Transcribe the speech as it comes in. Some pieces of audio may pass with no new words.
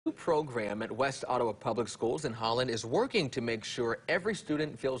program at West Ottawa Public Schools in Holland is working to make sure every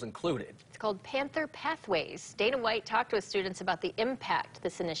student feels included. It's called Panther Pathways. Dana White talked with students about the impact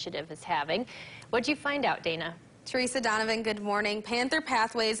this initiative is having. What'd you find out, Dana? Teresa Donovan, good morning. Panther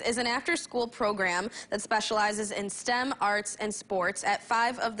Pathways is an after-school program that specializes in STEM, arts, and sports at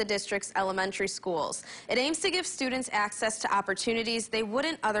 5 of the district's elementary schools. It aims to give students access to opportunities they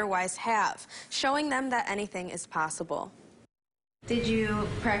wouldn't otherwise have, showing them that anything is possible. Did you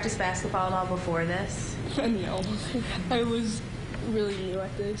practice basketball at all before this? No, I was really new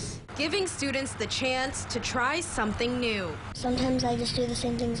at this. Giving students the chance to try something new. Sometimes I just do the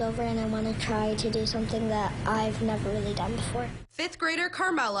same things over and I want to try to do something that I've never really done before. 5th grader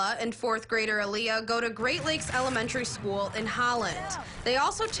Carmela and 4th grader Aaliyah go to Great Lakes Elementary School in Holland. They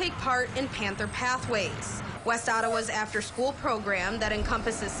also take part in Panther Pathways, West Ottawa's after-school program that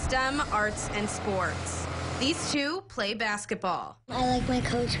encompasses STEM, arts, and sports. These two play basketball. I like my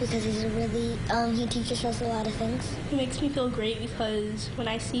coach because he's he teaches us a lot of things. It makes me feel great because when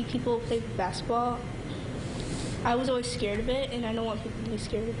I see people play basketball, I was always scared of it, and I don't want people to be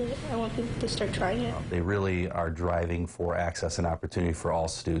scared of it. I want people to start trying it. They really are driving for access and opportunity for all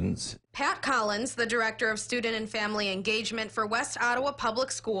students. Pat Collins, the Director of Student and Family Engagement for West Ottawa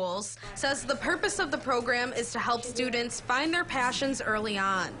Public Schools, says the purpose of the program is to help students find their passions early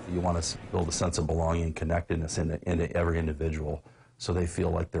on. You want to build a sense of belonging and connectedness into every individual so they feel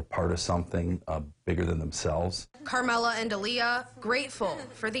like they're part of something bigger than themselves. Carmela and Aaliyah grateful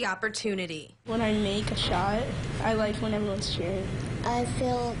for the opportunity. When I make a shot, I like when everyone's cheering. I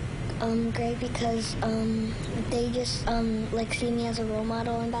feel great because they just see me as a role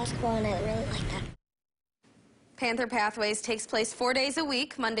model in basketball, and I really like that. Panther Pathways takes place 4 days a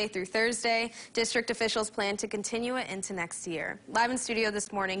week, Monday through Thursday. District officials plan to continue it into next year. Live in studio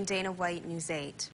this morning, Dana White, News 8.